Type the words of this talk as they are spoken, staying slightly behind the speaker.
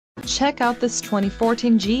Check out this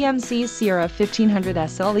 2014 GMC Sierra 1500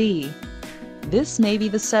 SLE. This may be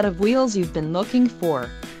the set of wheels you've been looking for.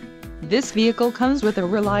 This vehicle comes with a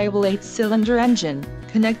reliable 8-cylinder engine,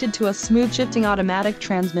 connected to a smooth shifting automatic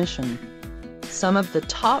transmission. Some of the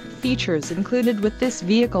top features included with this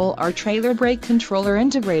vehicle are trailer brake controller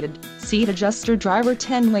integrated, seat adjuster driver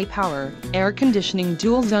 10-way power, air conditioning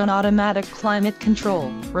dual-zone automatic climate control,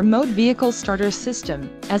 remote vehicle starter system,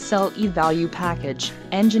 SLE value package,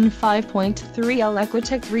 engine 5.3L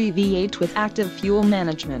Equitec 3 V8 with active fuel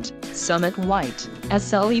management, Summit White,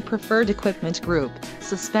 SLE preferred equipment group,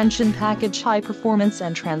 suspension package high performance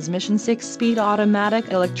and transmission 6-speed automatic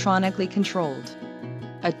electronically controlled.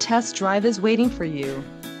 A test drive is waiting for you.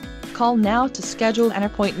 Call now to schedule an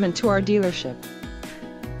appointment to our dealership.